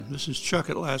This is Chuck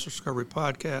at Lazarus Recovery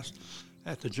Podcast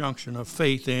at the junction of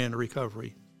faith and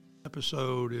recovery.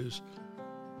 Episode is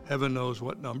heaven knows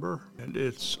what number, and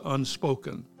it's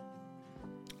Unspoken.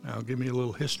 Now, give me a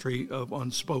little history of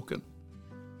Unspoken.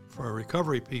 For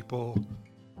recovery people,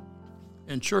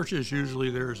 in churches, usually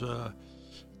there's a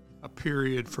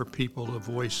period for people to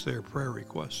voice their prayer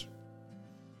requests.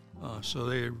 So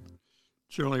they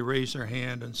generally raise their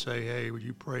hand and say, hey, would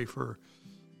you pray for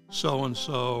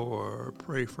so-and-so, or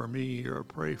pray for me, or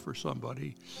pray for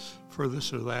somebody for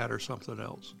this or that or something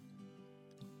else.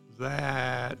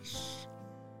 That's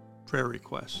prayer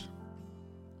requests.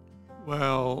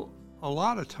 Well, a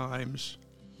lot of times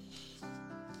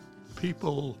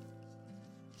people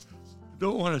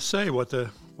don't want to say what the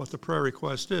prayer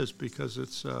request is because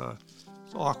it's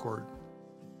awkward,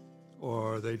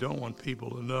 or they don't want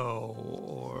people to know,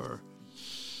 or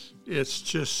it's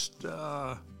just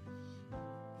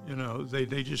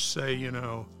they just say,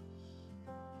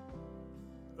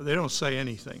 they don't say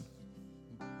anything,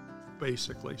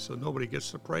 basically, so nobody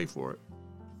gets to pray for it.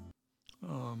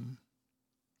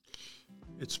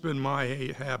 It's been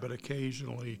my habit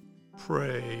occasionally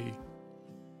pray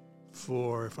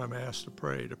for, if I'm asked to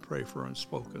pray for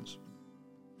unspokens.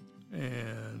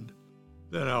 And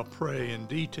then I'll pray in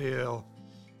detail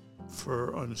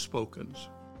for unspokens.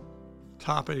 The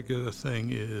topic of the thing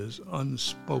is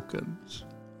unspokens.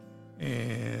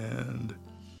 And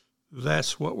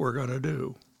that's what we're going to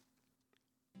do.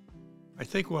 I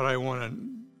think what I want to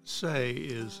say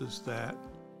is that,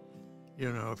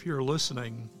 if you're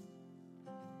listening,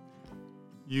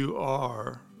 you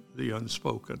are the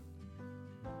unspoken.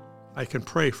 I can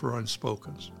pray for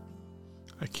unspokens.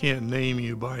 I can't name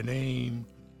you by name,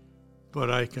 but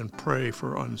I can pray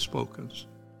for unspokens.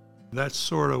 That's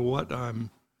sort of what I'm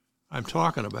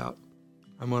talking about.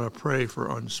 I'm going to pray for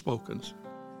unspokens.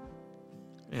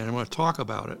 And I'm going to talk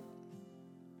about it.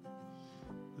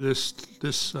 This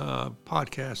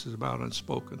podcast is about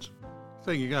unspokens. The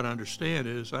thing you got to understand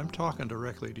is I'm talking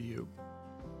directly to you.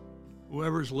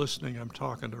 Whoever's listening, I'm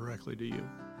talking directly to you.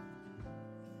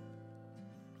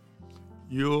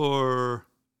 Your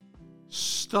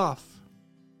stuff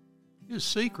is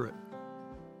secret.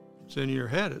 It's in your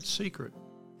head. It's secret.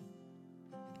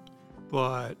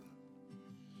 But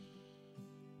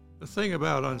the thing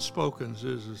about unspokens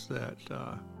is that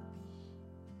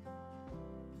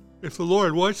if the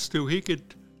Lord wants to, He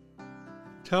could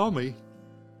tell me,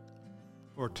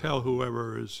 or tell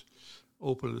whoever is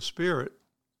open to the Spirit,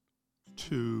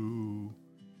 to,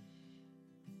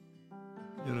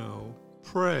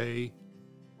 pray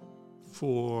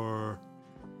for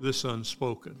this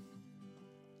unspoken.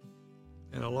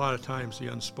 And a lot of times the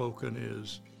unspoken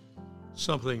is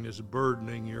something that's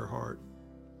burdening your heart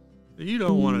that you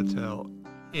don't want to tell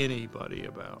anybody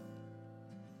about.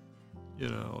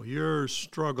 You're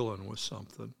struggling with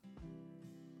something.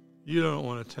 You don't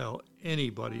want to tell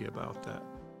anybody about that.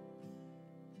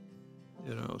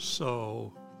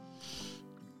 So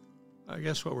I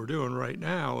guess what we're doing right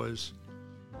now is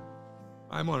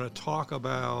I'm going to talk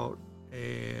about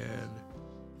and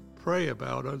pray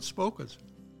about unspokens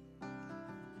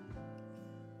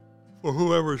for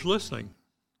whoever's listening.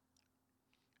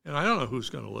 And I don't know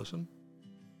who's going to listen.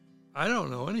 I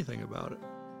don't know anything about it.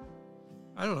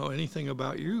 I don't know anything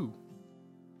about you.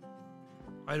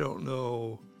 I don't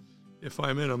know if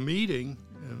I'm in a meeting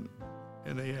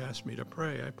and they ask me to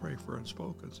pray, I pray for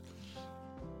unspokens.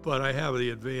 But I have the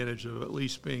advantage of at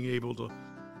least being able to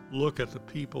look at the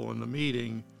people in the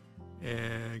meeting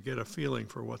and get a feeling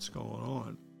for what's going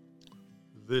on.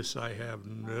 This I have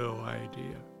no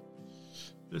idea.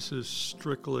 This is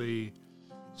strictly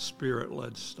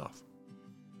Spirit-led stuff.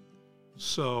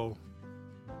 So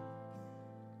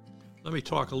let me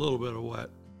talk a little bit of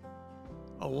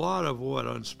a lot of what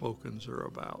unspokens are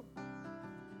about.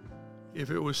 If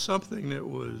it was something that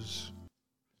was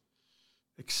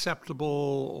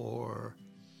acceptable, or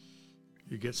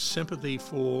you get sympathy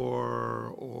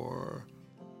for, or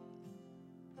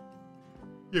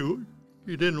you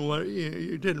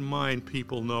didn't mind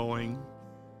people knowing,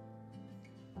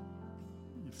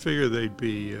 you figure they'd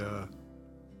be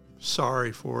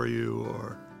sorry for you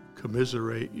or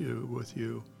commiserate with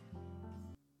you.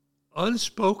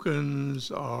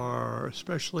 Unspokens are,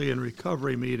 especially in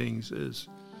recovery meetings, is,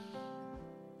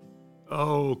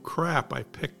 oh crap, I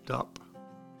picked up.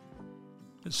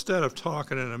 Instead of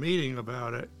talking in a meeting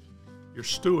about it, you're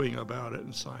stewing about it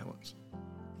in silence.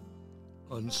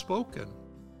 Unspoken.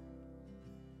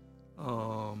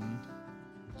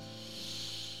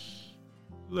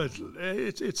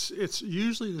 It's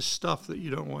usually the stuff that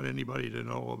you don't want anybody to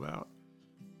know about,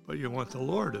 but you want the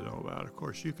Lord to know about. Of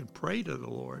course, you can pray to the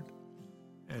Lord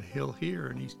and he'll hear,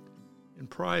 and he's in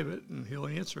private, and he'll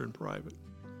answer in private.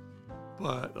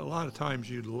 But a lot of times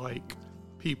you'd like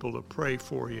people to pray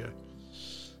for you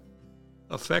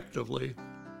effectively,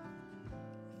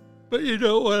 but you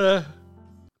don't want to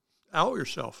out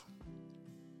yourself.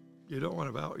 You don't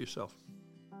want to out yourself.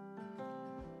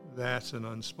 That's an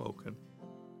unspoken.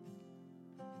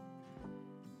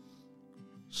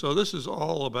 So this is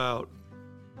all about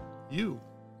you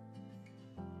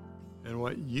and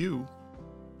what you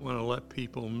want to let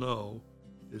people know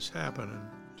is happening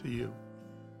to you.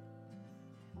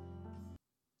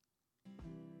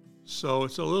 So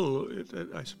it's a little,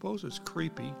 I suppose it's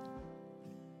creepy,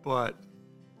 but,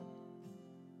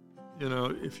 you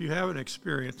know, if you haven't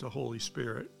experienced the Holy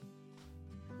Spirit,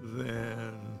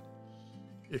 then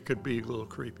it could be a little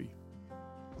creepy.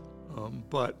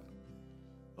 But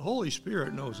the Holy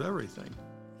Spirit knows everything.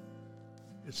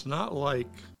 It's not like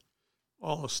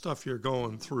all the stuff you're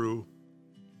going through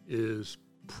is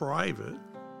private.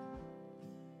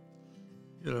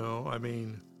 You know, I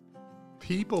mean,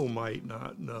 people might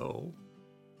not know,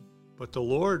 but the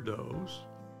Lord knows.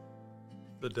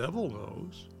 The devil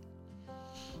knows,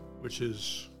 which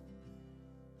is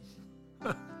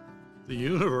the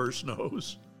universe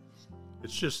knows.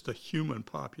 It's just the human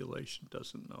population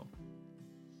doesn't know.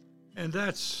 And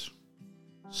that's,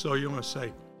 so you want to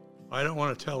say, I don't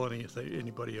want to tell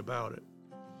anybody about it.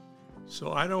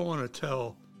 So I don't want to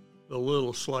tell the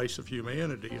little slice of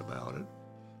humanity about it,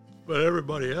 but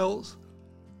everybody else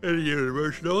in the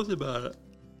universe knows about it,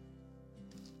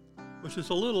 which is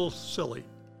a little silly.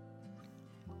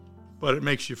 But it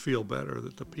makes you feel better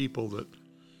that the people that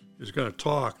is going to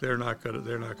talk, they're not going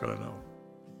to know.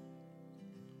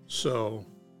 So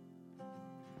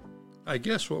I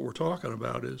guess what we're talking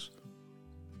about is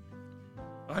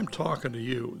I'm talking to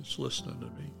you that's listening to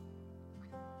me.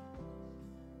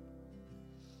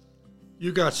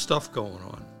 You got stuff going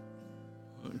on.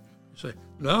 You say,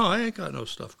 no, I ain't got no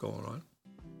stuff going on.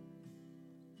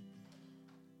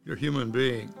 You're a human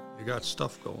being. You got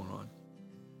stuff going on.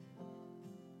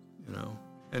 You know,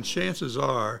 and chances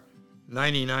are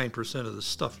 99% of the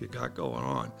stuff you got going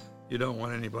on, you don't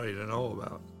want anybody to know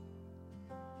about.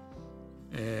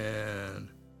 And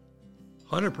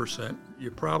 100%,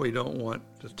 you probably don't want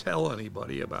to tell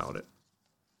anybody about it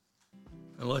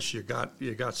unless you got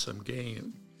some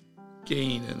gain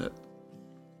in it.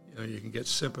 You know, you can get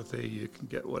sympathy, you can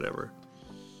get whatever.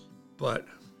 But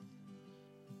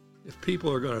if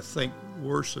people are going to think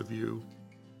worse of you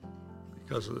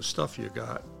because of the stuff you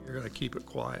got, you're going to keep it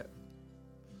quiet.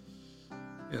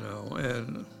 You know,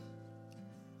 and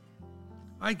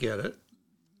I get it.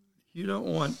 You don't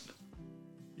want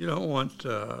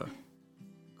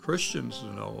Christians to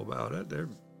know about it.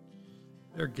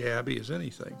 They're gabby as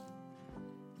anything.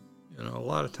 You know, a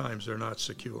lot of times they're not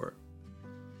secure.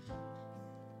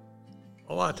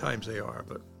 A lot of times they are,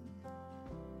 but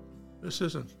this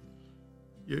isn't.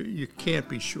 You can't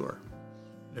be sure.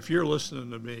 If you're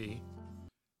listening to me,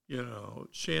 you know,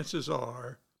 chances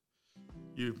are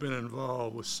you've been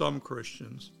involved with some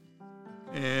Christians,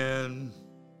 and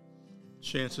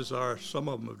chances are some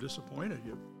of them have disappointed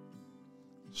you.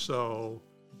 So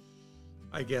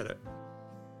I get it.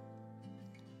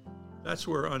 That's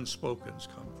where Unspokens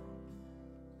come from.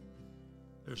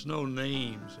 There's no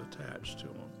names attached to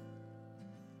them.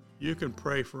 You can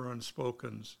pray for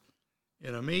Unspokens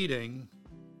in a meeting,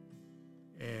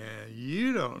 and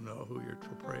you don't know who you're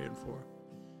praying for.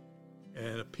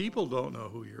 And the people don't know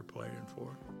who you're praying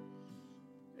for.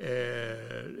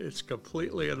 And it's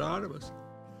completely anonymous.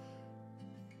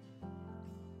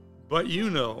 But you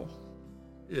know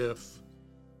if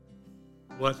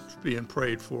what's being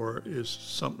prayed for is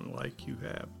something like you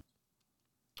have.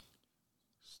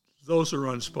 Those are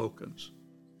Unspokens.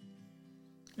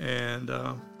 And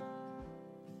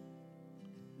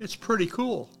it's pretty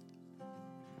cool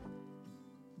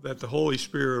that the Holy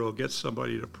Spirit will get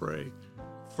somebody to pray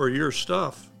for your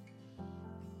stuff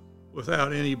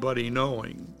without anybody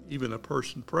knowing. Even the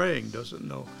person praying doesn't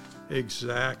know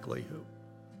exactly who.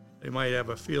 They might have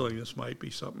a feeling this might be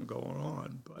something going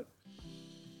on, but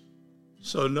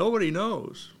so nobody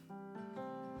knows.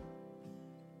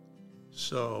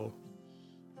 So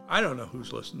I don't know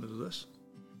who's listening to this.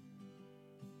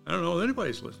 I don't know if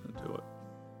anybody's listening to it.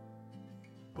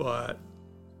 But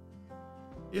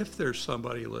if there's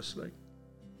somebody listening,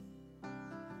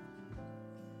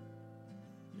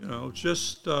 you know,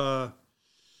 just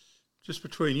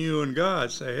between you and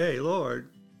God, say, hey,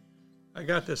 Lord, I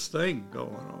got this thing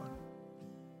going on.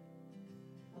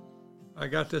 I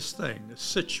got this thing, this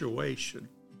situation.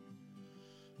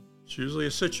 It's usually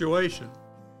a situation.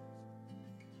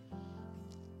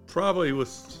 Probably with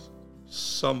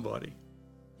somebody.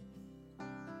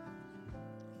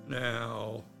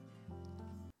 Now,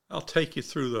 I'll take you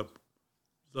through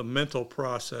the mental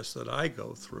process that I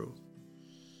go through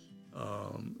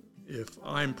if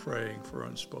I'm praying for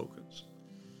Unspokens.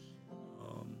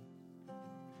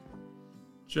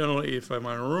 Generally, if I'm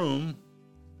in a room,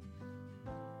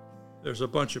 there's a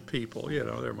bunch of people.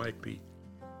 There might be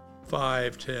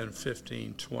 5, 10,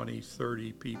 15, 20,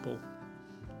 30 people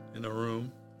in a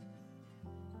room.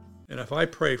 And if I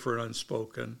pray for an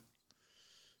Unspoken,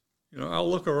 I'll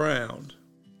look around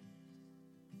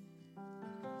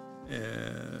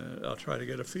and I'll try to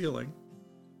get a feeling,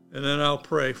 and then I'll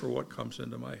pray for what comes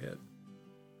into my head.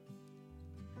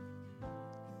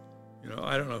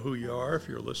 I don't know who you are if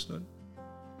you're listening,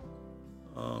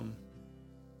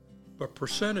 but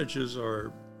percentages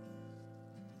are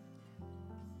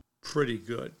pretty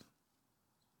good.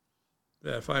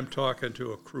 That if I'm talking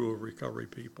to a crew of recovery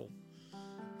people,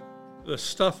 the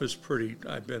stuff is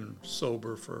I've been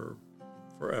sober for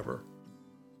forever,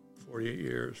 48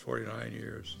 years, 49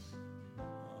 years.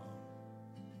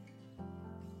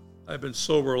 I've been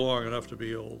sober long enough to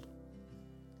be old.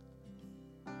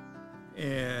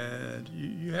 And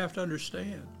you have to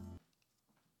understand,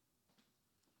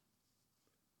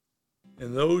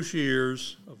 in those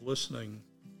years of listening,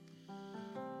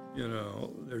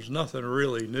 there's nothing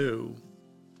really new.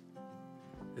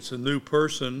 It's a new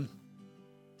person,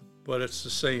 but it's the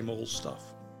same old stuff.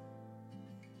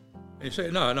 And you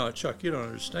say, no, Chuck, you don't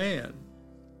understand.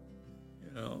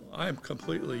 I'm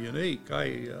completely unique.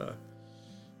 I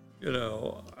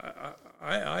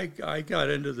got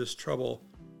into this trouble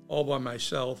all by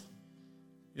myself,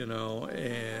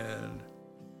 and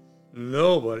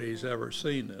nobody's ever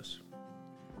seen this.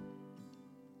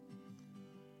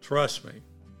 Trust me.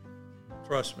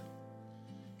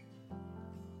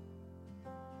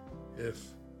 If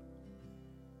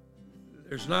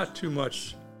there's not too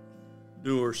much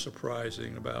new or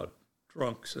surprising about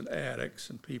drunks and addicts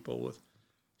and people with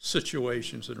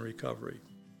situations in recovery.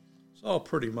 It's all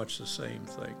pretty much the same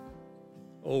thing,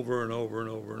 over and over and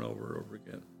over and over and over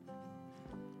again.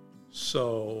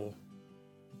 So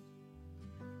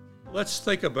let's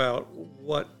think about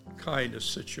what kind of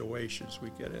situations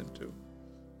we get into.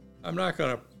 I'm not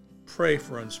going to pray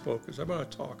for Unspokens. I'm going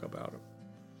to talk about them.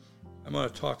 I'm going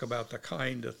to talk about the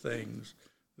kind of things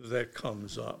that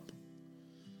comes up.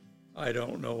 I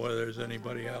don't know whether there's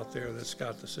anybody out there that's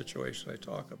got the situation I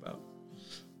talk about.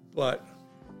 But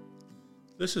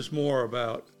this is more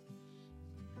about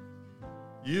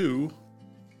you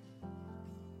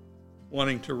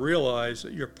wanting to realize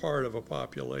that you're part of a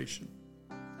population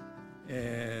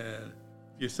and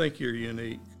you think you're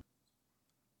unique,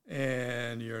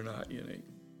 and you're not unique.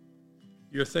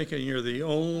 You're thinking you're the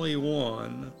only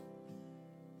one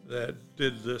that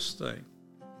did this thing,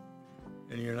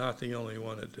 and you're not the only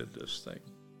one that did this thing.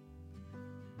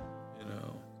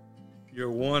 You're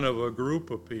one of a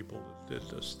group of people that did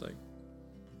this thing.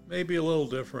 Maybe a little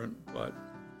different, but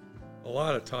a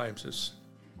lot of times it's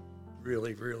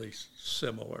really, really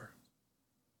similar.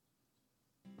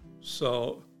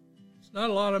 So it's not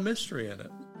a lot of mystery in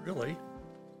it, really.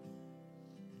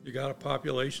 You got a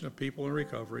population of people in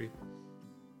recovery,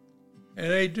 and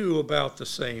they do about the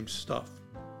same stuff.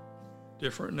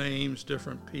 Different names,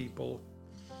 different people,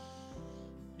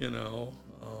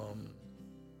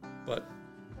 but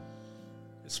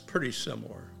it's pretty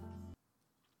similar.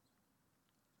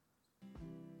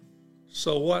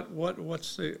 So what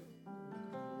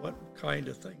kind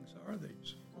of things are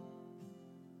these?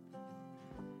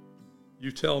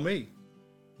 You tell me.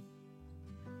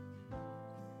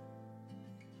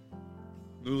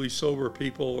 Newly sober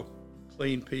people,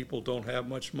 clean people don't have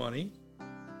much money.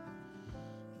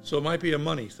 So it might be a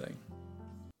money thing.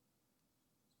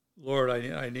 Lord,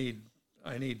 I need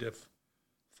to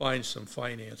find some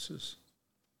finances.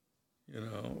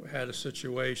 Had a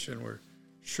situation where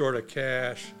short of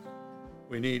cash,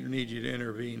 we need you to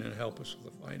intervene and help us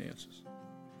with the finances.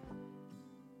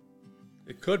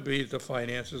 It could be the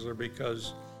finances are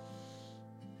because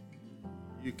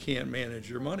you can't manage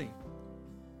your money.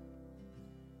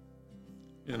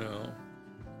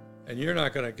 And you're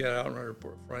not going to get out in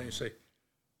front and say,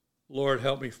 Lord,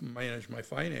 help me manage my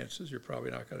finances. You're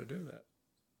probably not going to do that.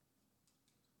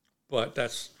 But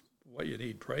that's what you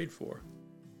need prayed for.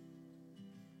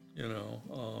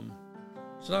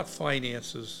 It's not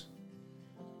finances.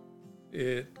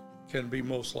 It can be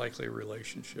most likely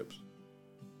relationships.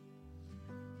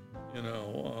 I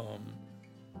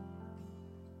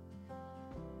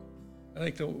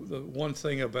think the one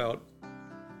thing about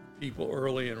people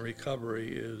early in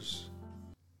recovery is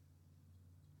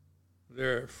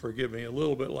they're, forgive me, a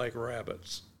little bit like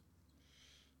rabbits.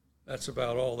 that's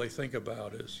about all they think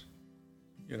about is,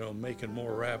 making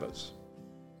more rabbits.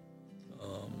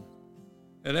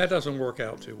 And that doesn't work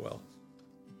out too well.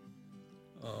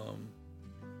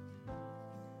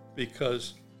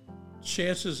 Because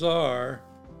chances are,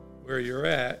 where you're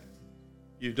at,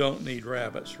 you don't need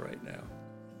rabbits right now.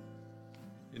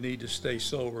 You need to stay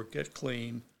sober, get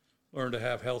clean, learn to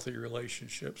have healthy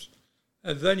relationships,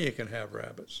 and then you can have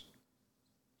rabbits.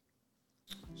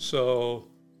 So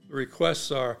the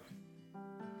requests are,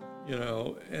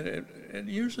 and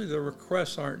usually the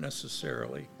requests aren't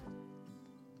necessarily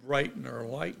brightened or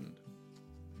enlightened.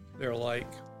 They're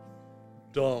like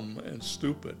dumb and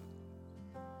stupid,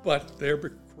 but they're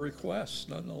requests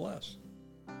nonetheless.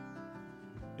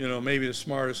 Maybe the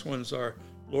smartest ones are,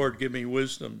 Lord, give me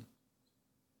wisdom.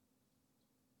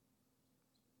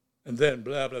 And then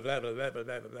blah, blah, blah, blah, blah, blah,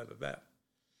 blah, blah, blah, blah.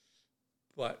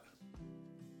 But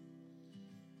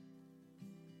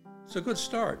it's a good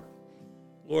start.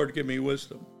 Lord, give me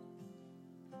wisdom.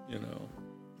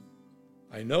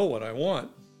 I know what I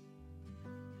want,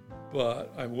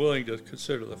 but I'm willing to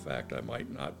consider the fact I might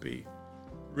not be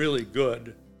really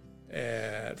good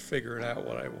at figuring out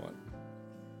what I want.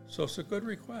 So it's a good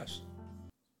request.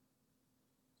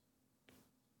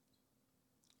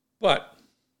 But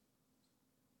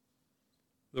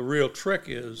the real trick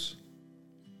is,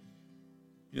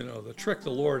 the trick the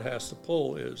Lord has to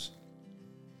pull is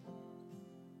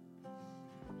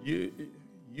you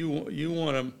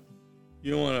want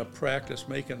to practice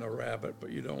making the rabbit,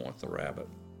 but you don't want the rabbit.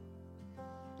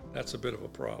 That's a bit of a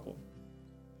problem.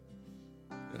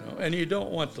 And you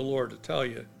don't want the Lord to tell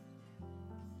you,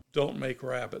 don't make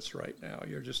rabbits right now.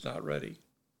 You're just not ready.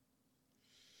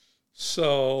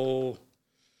 So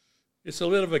it's a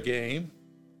bit of a game,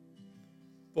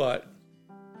 but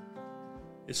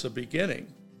it's a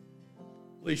beginning.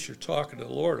 At least you're talking to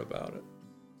the Lord about it.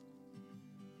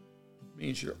 It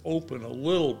means you're open a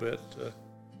little bit to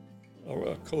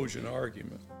a cogent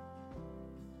argument.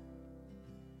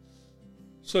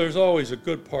 So there's always a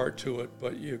good part to it,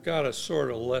 but you've got to sort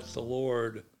of let the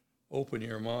Lord open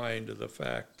your mind to the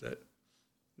fact that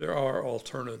there are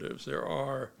alternatives. There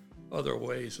are other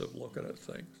ways of looking at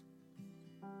things.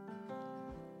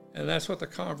 And that's what the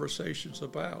conversation's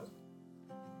about.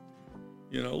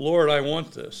 Lord, I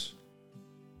want this.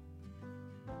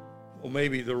 Well,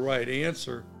 maybe the right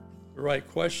answer, the right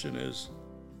question is,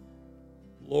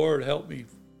 Lord, help me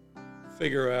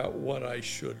figure out what I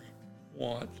should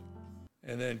want,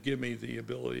 and then give me the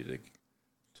ability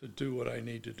to do what I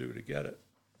need to do to get it.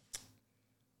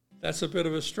 That's a bit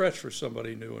of a stretch for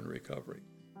somebody new in recovery.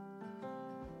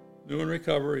 New in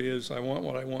recovery is, I want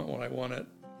what I want when I want it.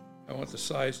 I want the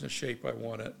size and the shape I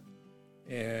want it,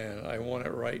 and I want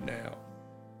it right now.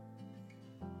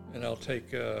 And I'll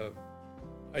take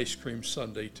ice cream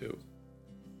sundae too.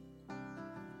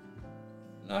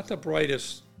 Not the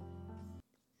brightest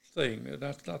thing,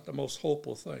 that's not the most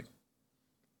hopeful thing.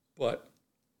 But,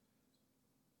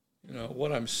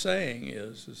 what I'm saying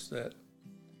is that,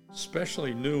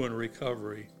 especially new in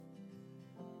recovery,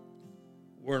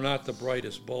 we're not the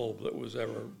brightest bulb that was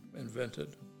ever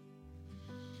invented.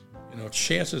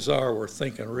 Chances are we're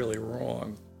thinking really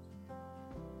wrong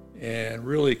and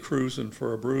really cruising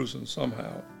for a bruising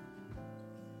somehow.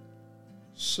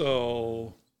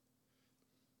 So,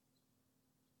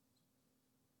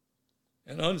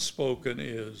 an unspoken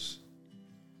is,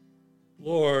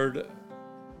 Lord,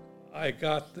 I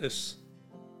got this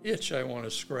itch I want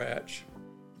to scratch,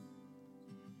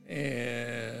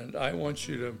 and I want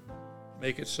you to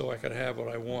make it so I can have what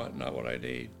I want, not what I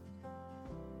need.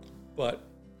 But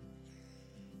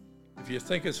if you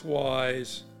think it's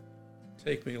wise,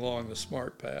 take me along the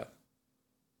smart path.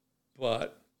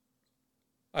 But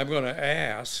I'm going to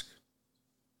ask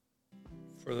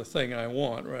for the thing I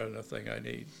want rather than the thing I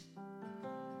need.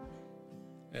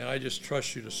 And I just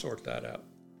trust you to sort that out.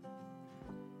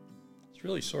 It's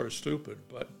really sort of stupid,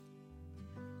 but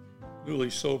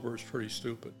newly sober is pretty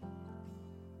stupid.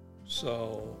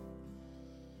 So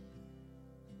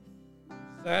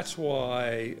that's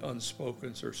why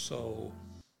unspokens are so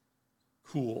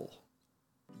cool.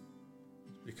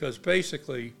 Because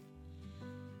basically,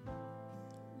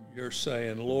 you're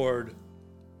saying, Lord,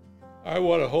 I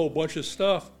want a whole bunch of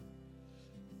stuff,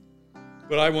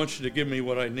 but I want you to give me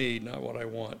what I need, not what I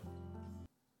want.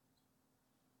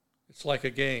 It's like a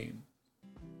game,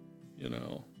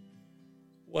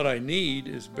 What I need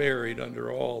is buried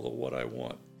under all the what I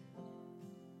want.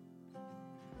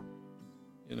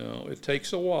 It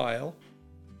takes a while,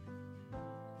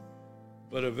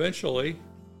 but eventually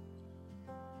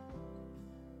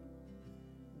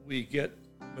we get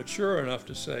mature enough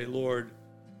to say, Lord,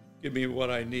 give me what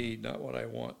I need, not what I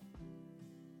want.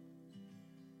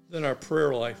 then our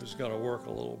prayer life is going to work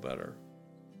a little better.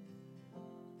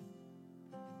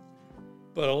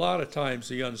 But a lot of times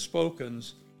the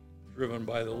unspokens, driven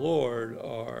by the Lord,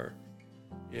 are,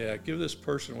 give this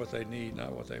person what they need,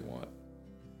 not what they want.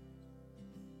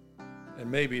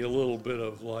 And maybe a little bit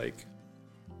of like,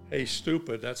 hey,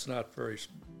 stupid, that's not very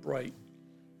bright.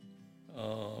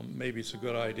 Maybe it's a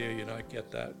good idea you not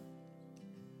get that.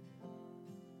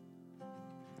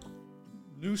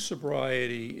 New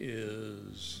sobriety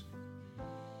is,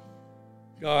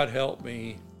 God help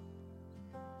me,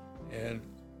 and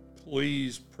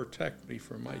please protect me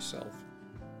from myself.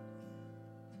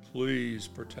 Please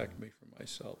protect me from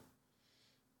myself.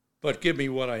 But give me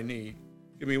what I need.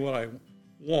 Give me what I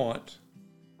want.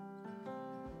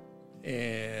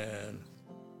 And,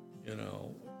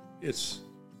 it's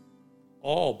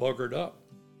all buggered up.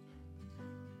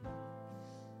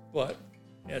 But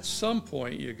at some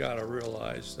point, you got to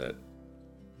realize that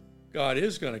God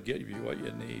is going to give you what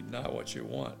you need, not what you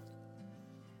want.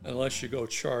 Unless you go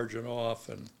charging off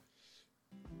and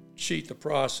cheat the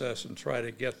process and try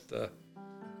to get the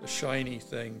shiny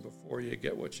thing before you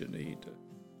get what you need to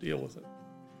deal with it.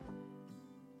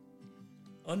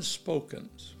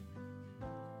 Unspokens.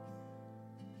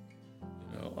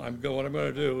 What I'm going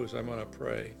to do is I'm going to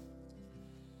pray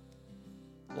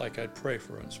like I'd pray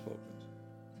for unspokens.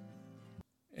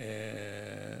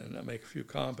 And I'll make a few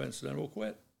comments, then we'll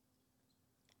quit.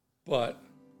 But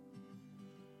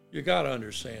you got to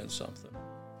understand something.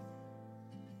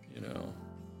 If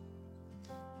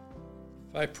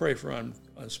I pray for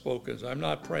unspokens, I'm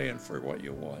not praying for what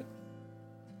you want.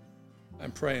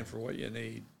 I'm praying for what you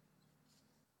need.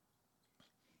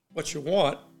 What you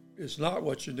want is not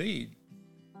what you need.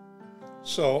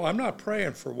 So I'm not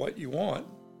praying for what you want.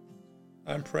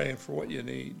 I'm praying for what you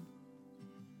need.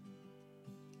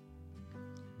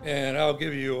 And I'll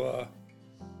give you a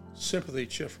sympathy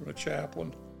chip from a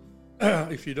chaplain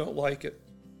if you don't like it,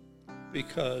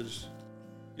 because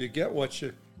you get what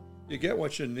you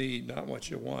need, not what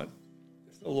you want,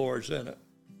 if the Lord's in it.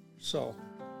 So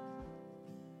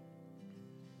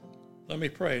let me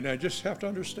pray. Now I just have to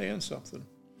understand something.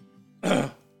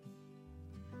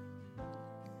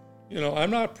 I'm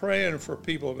not praying for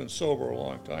people who have been sober a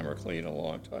long time or clean a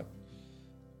long time.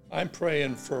 I'm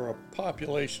praying for a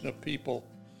population of people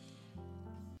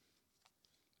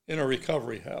in a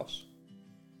recovery house,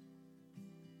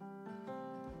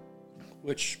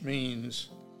 which means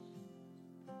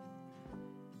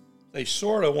they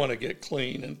sort of want to get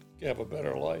clean and have a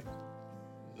better life.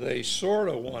 They sort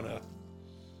of want to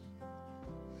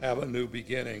have a new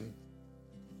beginning.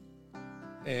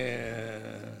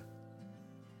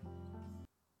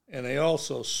 And they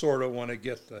also sort of want to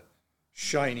get the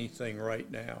shiny thing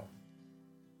right now.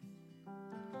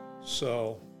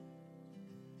 So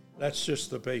that's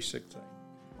just the basic thing.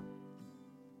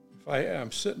 If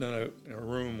I'm sitting in a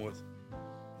room with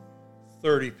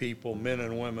 30 people, men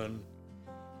and women,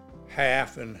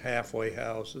 half in halfway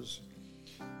houses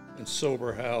and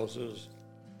sober houses,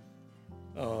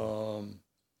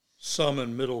 some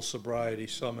in middle sobriety,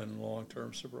 some in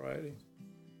long-term sobriety.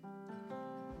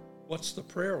 What's the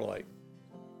prayer like?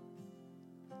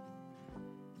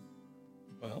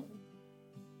 Well,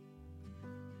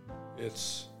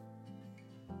 it's,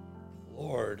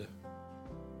 Lord,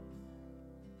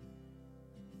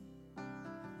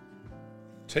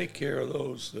 take care of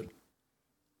those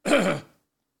that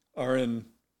are in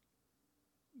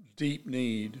deep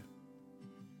need.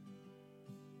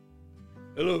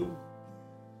 Hello.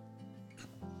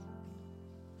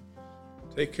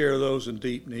 Take care of those in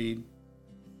deep need.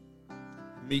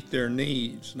 Meet their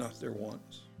needs, not their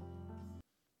wants.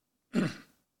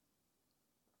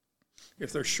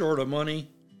 If they're short of money,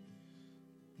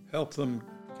 help them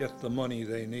get the money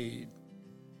they need.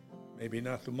 Maybe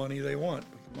not the money they want,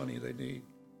 but the money they need.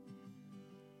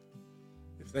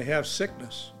 If they have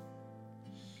sickness,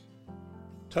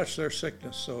 touch their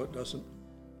sickness so it doesn't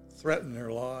threaten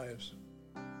their lives.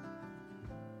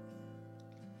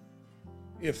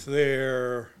 If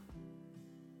they're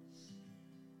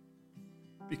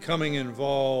becoming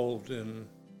involved in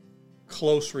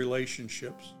close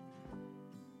relationships,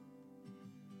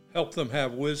 help them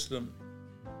have wisdom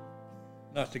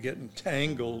not to get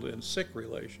entangled in sick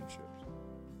relationships.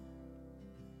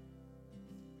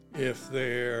 If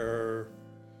they're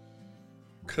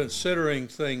considering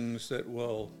things that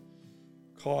will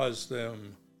cause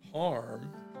them harm,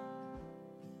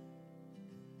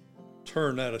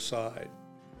 turn that aside.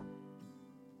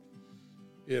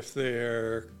 If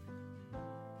they're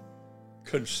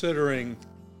considering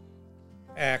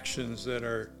actions that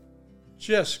are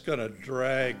just going to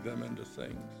drag them into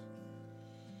things,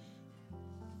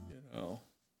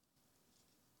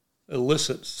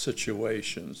 illicit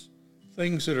situations,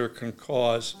 things that can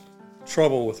cause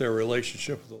trouble with their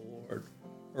relationship with the Lord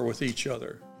or with each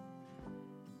other.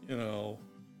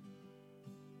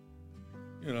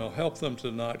 Help them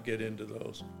to not get into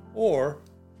those. Or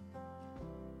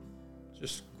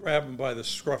just grab them by the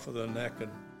scruff of the neck and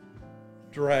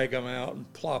drag them out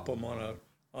and plop them on an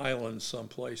island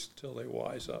someplace until they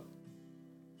wise up.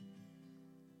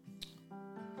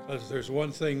 Because there's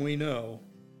one thing we know.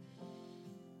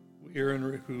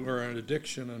 Who are in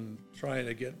addiction and trying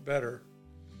to get better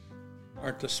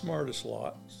aren't the smartest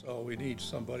lot. So we need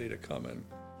somebody to come and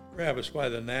grab us by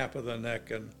the nape of the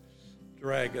neck and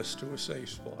drag us to a safe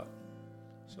spot.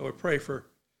 So we pray for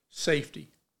safety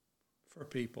for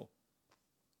people.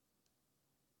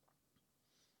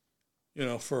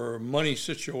 For money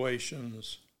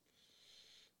situations,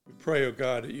 we pray, oh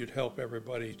God, that you'd help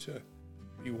everybody to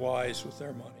be wise with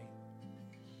their money.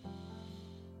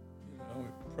 We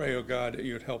pray, oh God, that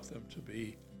you'd help them to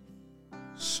be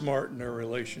smart in their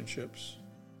relationships.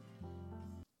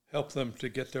 Help them to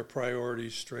get their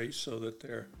priorities straight so that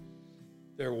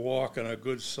they're walking a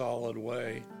good, solid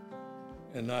way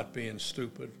and not being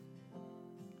stupid.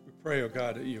 We pray, oh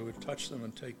God, that you would touch them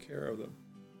and take care of them.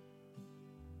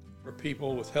 For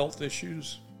people with health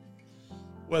issues,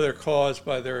 whether caused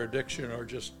by their addiction or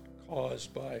just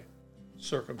caused by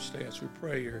circumstance, we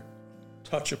pray your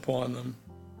touch upon them.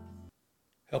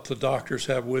 Help the doctors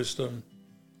have wisdom.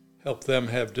 Help them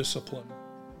have discipline.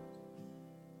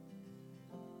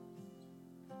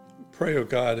 We pray, oh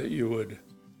God, that you would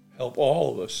help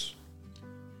all of us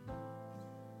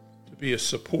to be a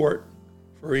support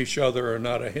for each other and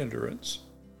not a hindrance.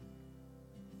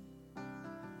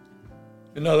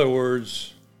 In other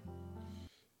words,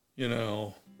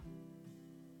 if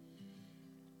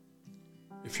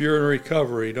you're in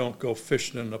recovery, don't go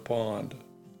fishing in the pond,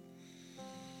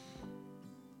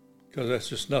 because that's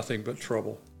just nothing but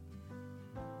trouble.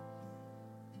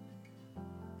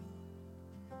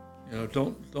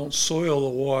 Don't soil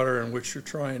the water in which you're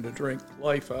trying to drink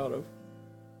life out of.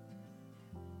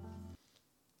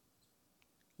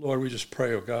 Lord, we just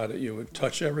pray, oh God, that you would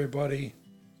touch everybody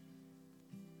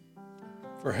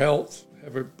for health.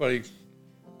 Everybody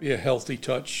be a healthy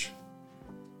touch.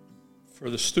 For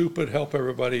the stupid, help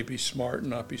everybody be smart and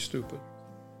not be stupid.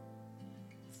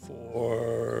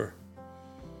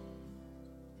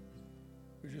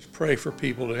 We just pray for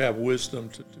people to have wisdom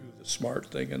to do the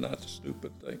smart thing and not the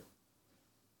stupid thing.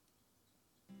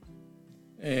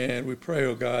 And we pray,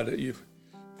 oh God, that if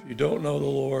you don't know the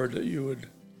Lord, that you would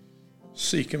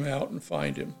seek him out and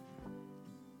find him.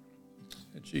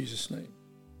 In Jesus' name.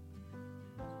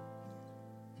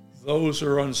 Those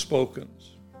are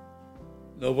unspokens.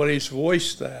 Nobody's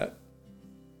voiced that,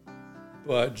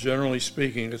 but generally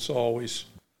speaking, it's always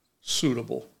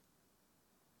suitable.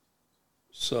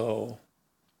 So,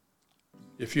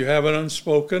 if you have an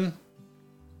unspoken,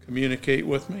 communicate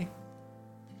with me.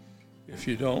 If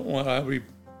you don't want, I'll be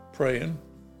praying.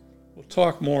 We'll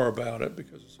talk more about it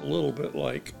because it's a little bit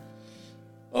like,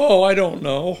 oh, I don't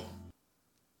know.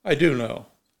 I do know.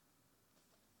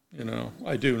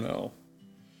 I do know.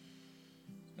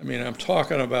 I'm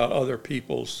talking about other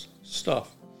people's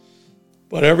stuff,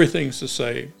 but everything's the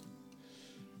same.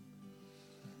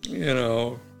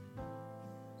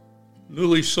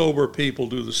 Newly sober people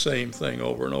do the same thing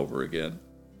over and over again.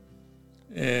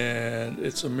 And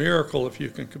it's a miracle if you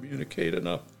can communicate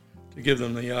enough to give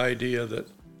them the idea that,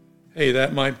 hey,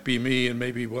 that might be me and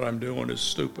maybe what I'm doing is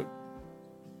stupid.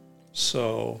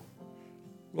 So,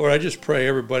 Lord, I just pray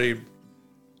everybody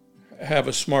have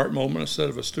a smart moment instead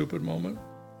of a stupid moment.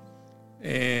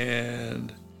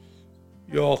 And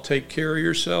you all take care of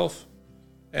yourself.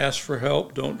 Ask for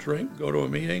help. Don't drink. Go to a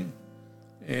meeting.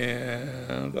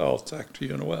 And I'll talk to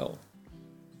you in a while.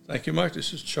 Thank you, Mike.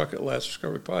 This is Chuck at Last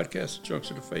Discovery Podcast,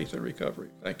 Junction of Faith and Recovery.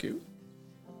 Thank you.